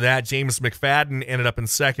win after that. James McFadden ended up in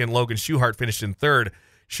second. Logan Schuchart finished in third.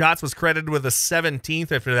 Schatz was credited with a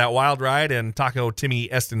 17th after that wild ride, and Taco Timmy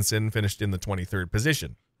Estenson finished in the 23rd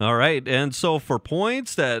position. All right, and so for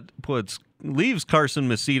points, that leaves Carson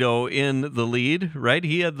Macedo in the lead, right?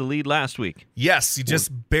 He had the lead last week. Yes, he just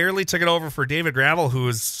barely took it over for David Gravel, who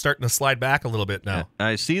is starting to slide back a little bit now.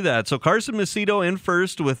 I see that. So Carson Macedo in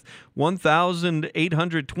first with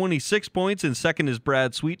 1,826 points. In second is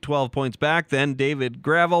Brad Sweet, 12 points back. Then David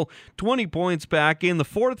Gravel, 20 points back. In the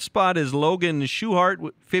fourth spot is Logan Schuchart,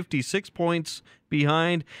 with 56 points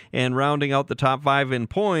behind. And rounding out the top 5 in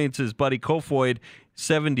points is Buddy Kofoid,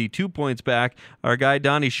 72 points back. Our guy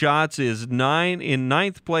Donnie Schatz is in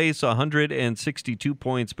ninth place, 162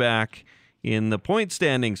 points back in the point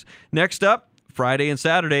standings. Next up, Friday and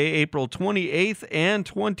Saturday, April 28th and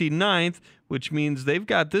 29th, which means they've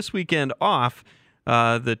got this weekend off.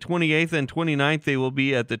 The 28th and 29th, they will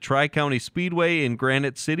be at the Tri-County Speedway in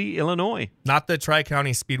Granite City, Illinois. Not the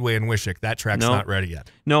Tri-County Speedway in Wishick. That track's not ready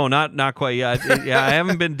yet. No, not quite yet. Yeah, I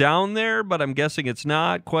haven't been down there, but I'm guessing it's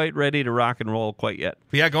not quite ready to rock and roll quite yet.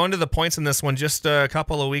 But yeah, going to the points in this one, just a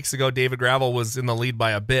couple of weeks ago, David Gravel was in the lead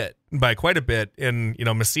by quite a bit. And,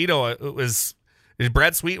 Macedo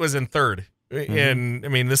Brad Sweet was in third. Mm-hmm. And, I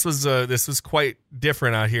mean, this was quite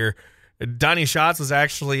different out here. Donnie Schatz was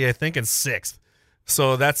actually, I think, in sixth.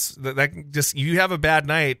 So that just, you have a bad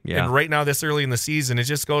night, and right now this early in the season, it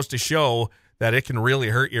just goes to show that it can really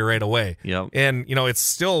hurt you right away. Yep. And it's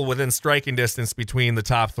still within striking distance between the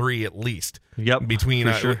top three at least. Yep.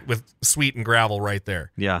 Between sure. with Sweet and Gravel right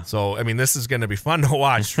there. Yeah. So I mean, this is going to be fun to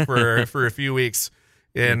watch for a few weeks,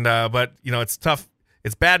 and but it's tough.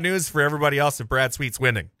 It's bad news for everybody else if Brad Sweet's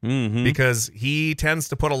winning, because he tends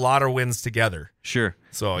to put a lot of wins together. Sure.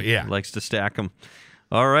 So yeah, likes to stack them.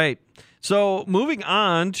 All right. So moving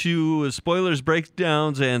on to spoilers,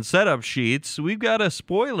 breakdowns, and setup sheets, we've got a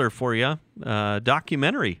spoiler for you,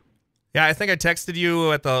 documentary. Yeah, I think I texted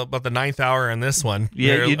you at about the 9th hour on this one.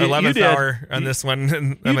 Yeah, you did. 11th hour on this one.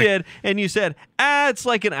 And you did, and you said, it's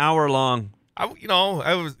like an hour long.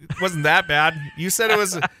 It wasn't that bad. You said it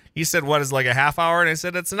was. You said what is like a half hour, and I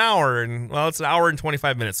said it's an hour, and it's an hour and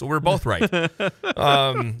 25 minutes. So we're both right.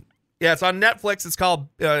 Yeah, it's on Netflix. It's called.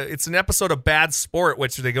 It's an episode of Bad Sport,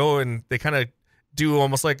 which they go and they kind of do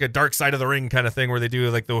almost like a Dark Side of the Ring kind of thing, where they do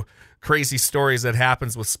like the crazy stories that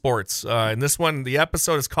happens with sports. And this one, the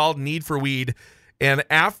episode is called Need for Weed. And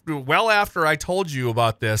after I told you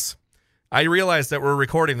about this, I realized that we're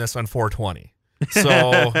recording this on 420.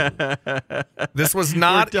 So this was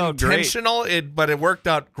not intentional, but it worked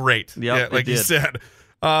out great. Yep, like you said.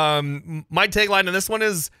 My tagline on this one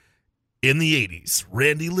is, in the 80s,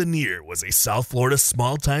 Randy Lanier was a South Florida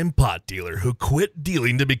small-time pot dealer who quit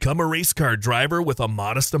dealing to become a race car driver with a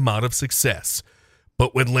modest amount of success.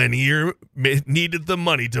 But when Lanier needed the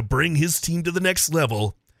money to bring his team to the next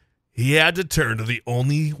level, he had to turn to the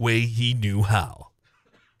only way he knew how.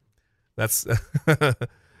 That's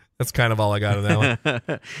kind of all I got on that one.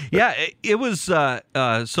 Yeah, it was.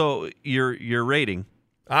 So your rating.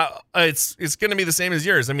 It's going to be the same as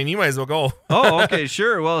yours. I mean, you might as well go. Oh, okay,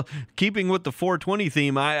 sure. Well, keeping with the 420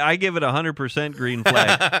 theme, I give it 100% green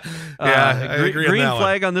flag. I agree green on that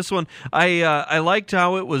flag on this one. I liked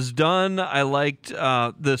how it was done. I liked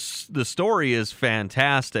the story is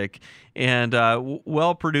fantastic and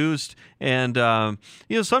well produced. And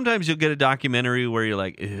sometimes you'll get a documentary where you're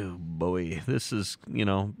like, ew, boy, this is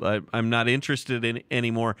I'm not interested in it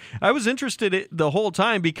anymore. I was interested the whole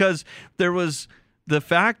time because there was the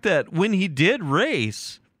fact that when he did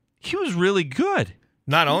race, he was really good.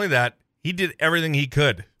 Not only that, he did everything he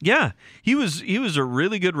could. Yeah, he was a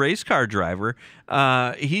really good race car driver.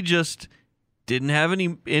 He just didn't have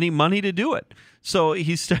any money to do it. So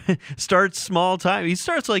he starts small time. He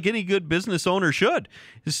starts like any good business owner should.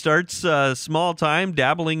 He starts small time,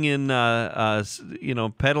 dabbling in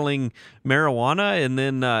peddling marijuana, and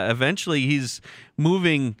then eventually he's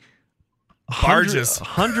moving. Barges.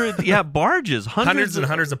 Barges. Hundreds and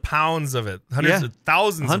hundreds of pounds of it. Hundreds of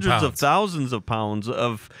thousands of pounds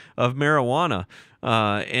of marijuana.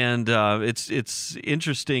 And it's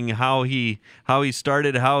interesting how he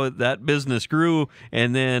started, how that business grew,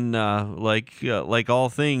 and then like all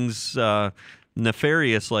things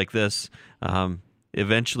nefarious like this,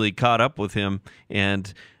 eventually caught up with him.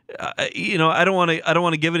 And I don't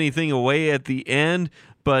want to give anything away at the end,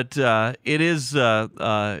 but it is.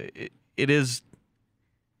 It is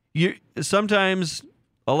sometimes,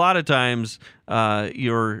 a lot of times,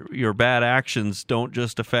 your bad actions don't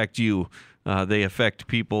just affect you; they affect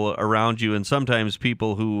people around you, and sometimes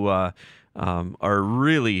people who are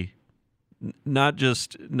really not on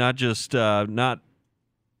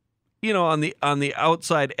the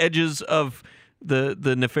outside edges of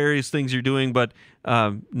the nefarious things you're doing, but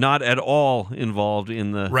not at all involved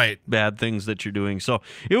in the bad things that you're doing. So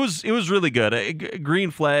it was really good. A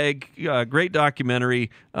green flag, great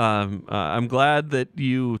documentary. I'm glad that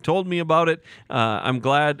you told me about it. I'm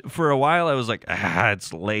glad. For a while I was like,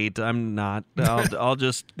 it's late. I'm not. I'll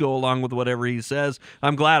just go along with whatever he says.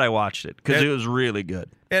 I'm glad I watched it because it was really good.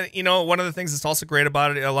 And one of the things that's also great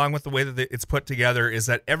about it, along with the way that it's put together, is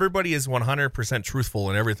that everybody is 100% truthful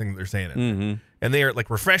in everything that they're saying. Mm-hmm. And they are like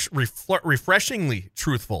refreshingly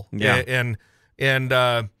truthful. Yeah. And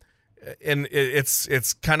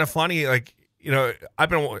it's kind of funny. Like, I've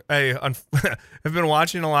been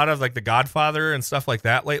watching a lot of like The Godfather and stuff like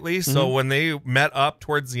that lately. So when they met up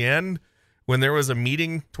towards the end, when there was a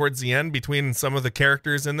meeting towards the end between some of the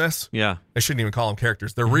characters in this, I shouldn't even call them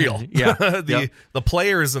characters. They're real. Yeah. The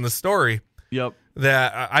players in the story. Yep.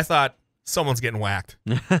 that I thought someone's getting whacked.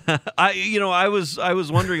 I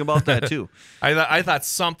was wondering about that too. I thought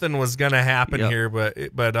something was going to happen here, but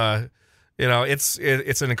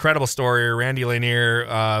it's an incredible story. Randy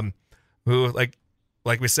Lanier, who like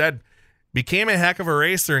we said, became a heck of a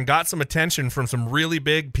racer and got some attention from some really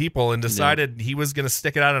big people and decided he was going to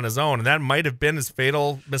stick it out on his own. And that might have been his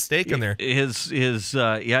fatal mistake in there.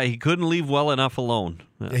 He couldn't leave well enough alone.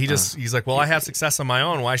 He's like, well, I have success on my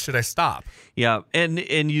own. Why should I stop? Yeah.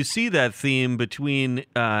 And you see that theme between, hey,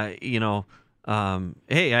 I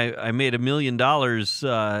made $1 million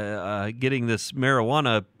getting this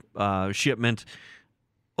marijuana shipment.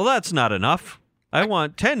 Well, that's not enough. I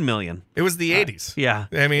want 10 million. It was the 80s. Yeah.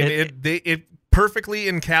 I mean, it perfectly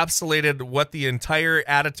encapsulated what the entire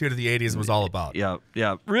attitude of the 80s was all about. Yeah.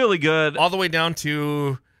 Yeah. Really good. All the way down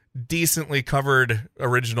to decently covered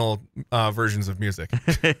original versions of music.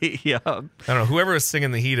 Yeah. I don't know. Whoever was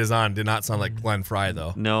singing The Heat Is On did not sound like Glenn Frey,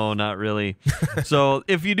 though. No, not really. So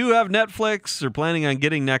if you do have Netflix or planning on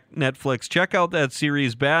getting Netflix, check out that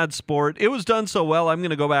series, Bad Sport. It was done so well, I'm going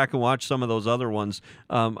to go back and watch some of those other ones.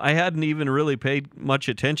 I hadn't even really paid much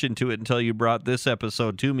attention to it until you brought this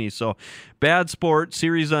episode to me. So Bad Sport,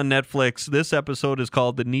 series on Netflix. This episode is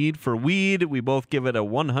called The Need for Weed. We both give it a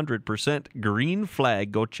 100% green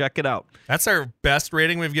flag. Go check it out. That's our best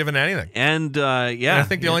rating we've given anything. And And I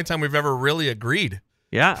think the only time we've ever really agreed.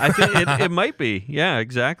 Yeah, I think it might be. Yeah,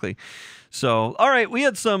 exactly. So, all right, we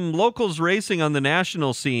had some locals racing on the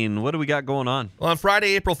national scene. What do we got going on? Well, on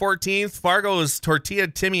Friday, April 14th, Fargo's Tortilla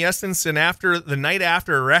Timmy Estenson, after the night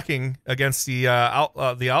after wrecking against the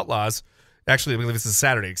Outlaws. Actually, I believe this is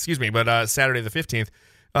Saturday, but Saturday the 15th.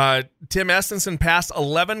 Tim Estenson passed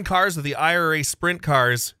 11 cars of the IRA sprint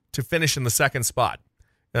cars to finish in the second spot.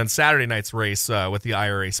 On Saturday night's race with the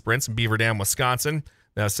IRA sprints in Beaver Dam, Wisconsin.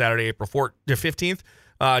 That was Saturday, April 15th.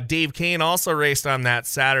 Dave Kane also raced on that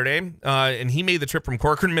Saturday, and he made the trip from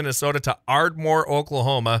Corcoran, Minnesota to Ardmore,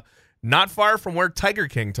 Oklahoma, not far from where Tiger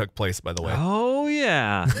King took place, by the way. Oh,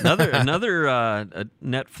 yeah. Another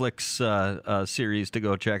Netflix series to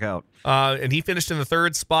go check out. And he finished in the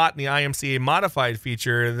third spot in the IMCA modified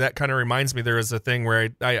feature. That kind of reminds me, there was a thing where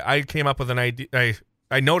I came up with an idea.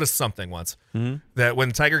 I noticed something once, that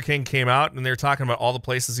when Tiger King came out and they were talking about all the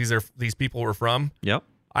places these people were from, yep,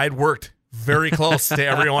 I'd worked very close to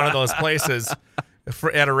every one of those places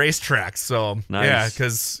at a racetrack. So nice. Yeah,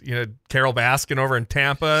 because Carol Baskin over in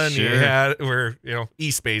Tampa, and sure.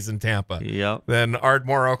 East Bay's in Tampa. Yep. Then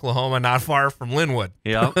Ardmore, Oklahoma, not far from Linwood.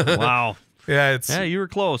 Yep. Wow. Yeah, you were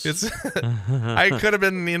close. I could have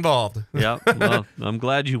been involved. Yeah, well, I'm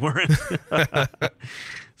glad you weren't.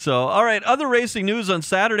 So, all right, other racing news on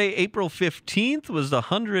Saturday, April 15th was the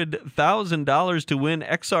 $100,000 to win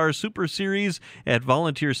XR Super Series at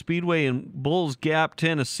Volunteer Speedway in Bulls Gap,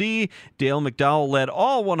 Tennessee. Dale McDowell led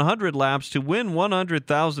all 100 laps to win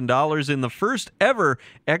 $100,000 in the first ever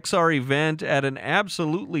XR event at an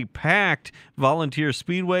absolutely packed Volunteer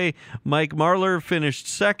Speedway. Mike Marlar finished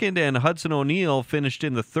second, and Hudson O'Neill finished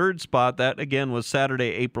in the third spot. That, again, was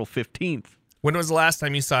Saturday, April 15th. When was the last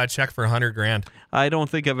time you saw a check for $100,000? I don't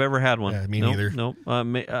think I've ever had one. Yeah, me neither. Nope.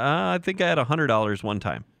 I think I had $100 one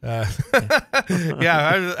time. Yeah,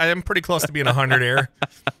 I am pretty close to being 100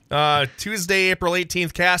 air. Tuesday, April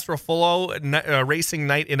 18th, Castro Flow Racing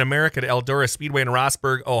Night in America at Eldora Speedway in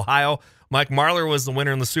Rossburg, Ohio. Mike Marlar was the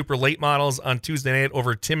winner in the super late models on Tuesday night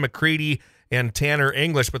over Tim McCready and Tanner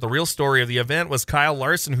English. But the real story of the event was Kyle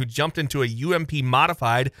Larson, who jumped into a UMP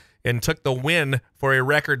modified and took the win for a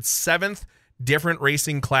record 7th different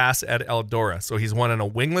racing class at Eldora. So he's won in a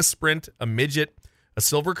wingless sprint, a midget, a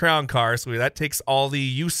Silver Crown car. So that takes all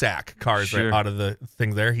the USAC cars right out of the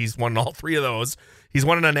thing there. He's won all 3 of those. He's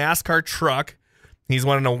won in a NASCAR truck. He's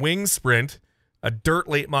won in a wing sprint, a dirt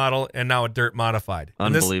late model, and now a dirt modified.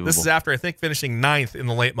 Unbelievable. This is after, I think, finishing 9th in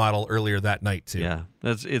the late model earlier that night, too. Yeah,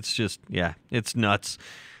 it's nuts.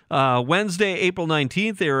 Wednesday, April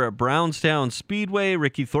 19th, they were at Brownstown Speedway.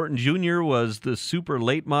 Ricky Thornton Jr. was the super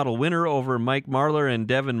late model winner over Mike Marlar and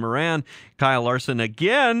Devin Moran. Kyle Larson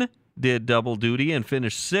again did double duty and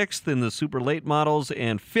finished 6th in the super late models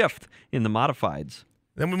and 5th in the modifieds.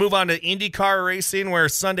 Then we move on to IndyCar racing, where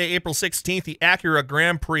Sunday, April 16th, the Acura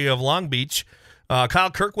Grand Prix of Long Beach.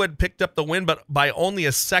 Kyle Kirkwood picked up the win, but by only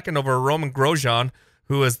a second over Roman Grosjean,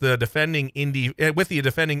 who was the defending Indy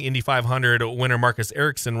 500 winner Marcus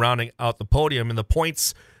Ericsson rounding out the podium. In the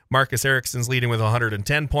points, Marcus Ericsson's leading with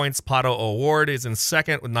 110 points. Pato O'Ward is in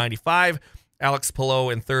second with 95. Alex Palou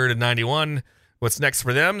in third at 91. What's next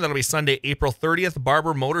for them? That'll be Sunday, April 30th,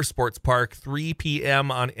 Barber Motorsports Park, 3 p.m.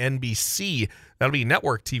 on NBC. That'll be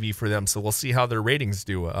network TV for them, so we'll see how their ratings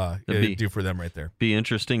do for them right there. Be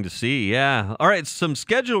interesting to see, yeah. All right, some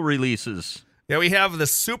schedule releases. Yeah, we have the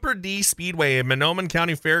Super D Speedway in Mahnomen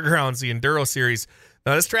County Fairgrounds, the Enduro Series.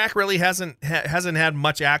 Now, this track really hasn't had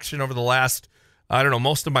much action over the last,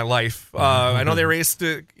 most of my life. I know they raced,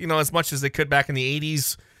 as much as they could back in the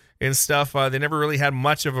 80s and stuff. They never really had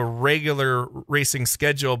much of a regular racing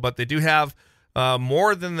schedule, but they do have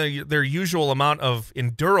more than their usual amount of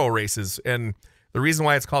enduro races. And the reason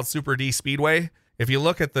why it's called Super D Speedway, if you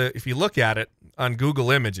look at it on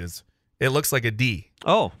Google Images, it looks like a D.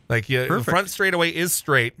 Oh, like the front straightaway is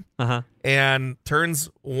straight, and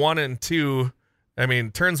turns 1 and 2. I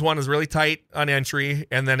mean, turns 1 is really tight on entry,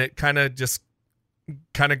 and then it kind of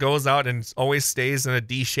goes out and always stays in a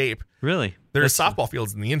D shape. Really? There's softball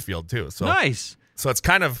fields in the infield too. So nice. So it's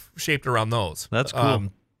kind of shaped around those. That's cool.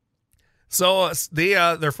 So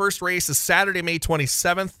their first race is Saturday, May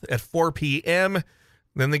 27th at 4 p.m.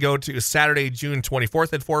 Then they go to Saturday, June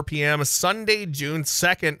 24th at 4 p.m. Sunday, June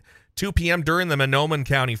 2nd, 2 p.m. during the Mahnomen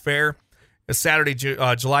County Fair. Saturday,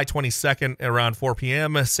 July 22nd around 4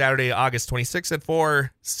 p.m. Saturday, August 26th at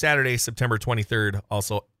 4. Saturday, September 23rd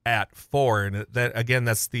also at 4. And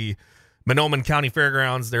that's the Mahnomen County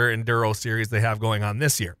Fairgrounds, their Enduro Series they have going on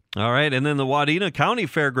this year. All right, and then the Wadena County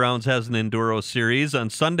Fairgrounds has an Enduro Series. On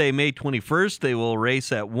Sunday, May 21st, they will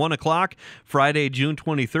race at 1 o'clock. Friday, June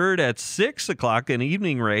 23rd at 6 o'clock, an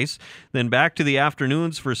evening race. Then back to the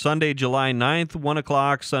afternoons for Sunday, July 9th, 1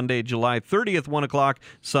 o'clock. Sunday, July 30th, 1 o'clock.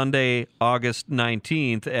 Sunday, August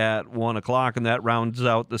 19th at 1 o'clock. And that rounds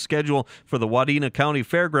out the schedule for the Wadena County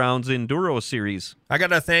Fairgrounds Enduro Series. I got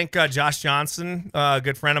to thank Josh Johnson, a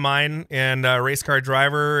good friend of mine and a race car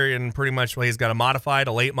driver, and pretty much he's got a modified,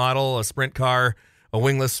 a late model, a sprint car, a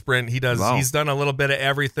wingless sprint. He's done a little bit of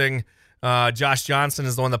everything. Josh Johnson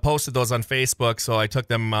is the one that posted those on Facebook, so I took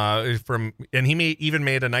them and he even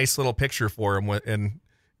made a nice little picture for him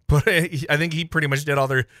I think he pretty much did all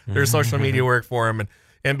their social media work for him,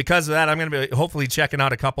 and because of that, I'm going to be hopefully checking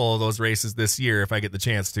out a couple of those races this year if I get the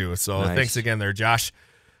chance to. So Thanks again there, Josh.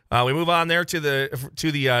 We move on there to the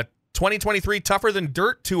 2023 Tougher Than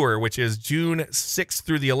Dirt Tour, which is June 6th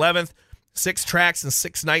through the 11th. 6 tracks and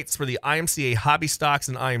 6 nights for the IMCA Hobby Stocks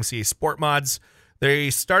and IMCA Sport Mods. They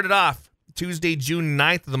started off Tuesday, June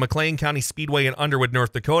 9th at the McLean County Speedway in Underwood,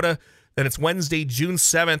 North Dakota. Then it's Wednesday, June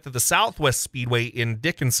 7th at the Southwest Speedway in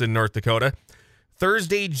Dickinson, North Dakota.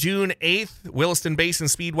 Thursday, June 8th, Williston Basin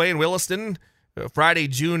Speedway in Williston. Friday,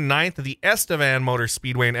 June 9th at the Estevan Motor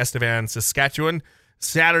Speedway in Estevan, Saskatchewan.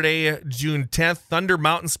 Saturday, June 10th, Thunder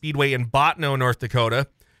Mountain Speedway in Bottineau, North Dakota.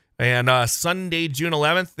 And Sunday, June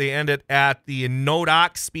 11th, they end it at the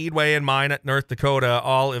Nodoc Speedway in Minot, North Dakota.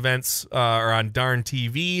 All events are on Darn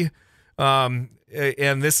TV. And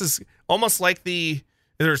this is almost like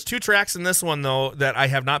there's 2 tracks in this one, though, that I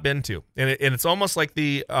have not been to. And it's almost like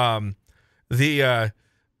the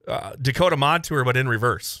Dakota Mod Tour, but in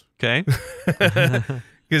reverse. Okay.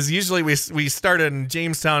 Because usually we start in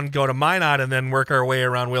Jamestown, go to Minot, and then work our way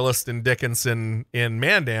around Williston, Dickinson, in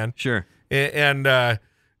Mandan. Sure.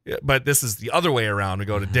 But this is the other way around. We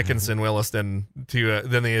go to Dickinson, Williston,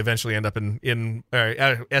 then they eventually end up in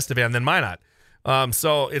Estevan, then Minot.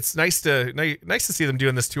 So it's nice to see them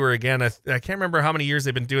doing this tour again. I can't remember how many years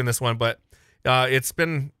they've been doing this one, but it's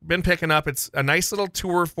been picking up. It's a nice little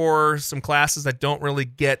tour for some classes that don't really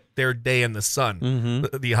get their day in the sun.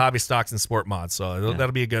 The hobby stocks and sport mods. So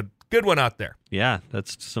that'll be a good one out there. Yeah,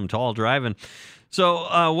 that's some tall driving.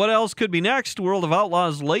 So what else could be next? World of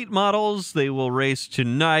Outlaws late models. They will race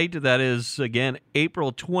tonight. That is, again,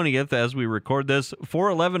 April 20th as we record this.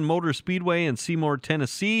 411 Motor Speedway in Seymour,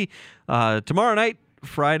 Tennessee. Tomorrow night,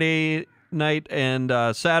 Friday night, and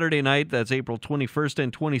Saturday night. That's April 21st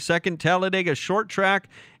and 22nd. Talladega Short Track,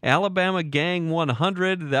 Alabama Gang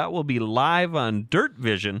 100. That will be live on Dirt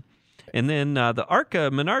Vision. And then the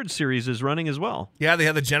ARCA Menard Series is running as well. Yeah, they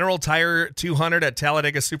have the General Tire 200 at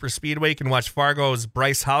Talladega Super Speedway. You can watch Fargo's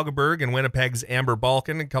Bryce Haugeberg and Winnipeg's Amber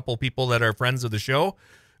Balkin, a couple people that are friends of the show.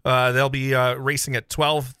 They'll be racing at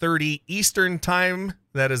 12:30 Eastern Time.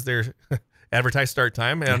 That is their advertised start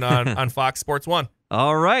time, and on Fox Sports 1.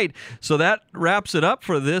 All right. So that wraps it up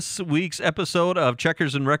for this week's episode of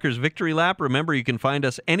Checkers and Wreckers Victory Lap. Remember, you can find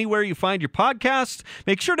us anywhere you find your podcasts.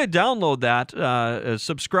 Make sure to download that,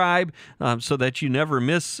 subscribe so that you never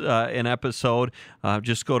miss an episode.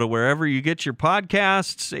 Just go to wherever you get your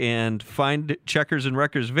podcasts and find Checkers and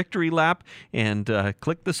Wreckers Victory Lap and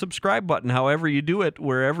click the subscribe button, however you do it,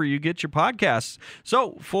 wherever you get your podcasts.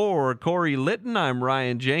 So for Corey Litton, I'm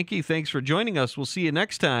Ryan Janke. Thanks for joining us. We'll see you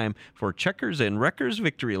next time for Checkers and Wreckers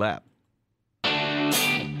Victory Lap.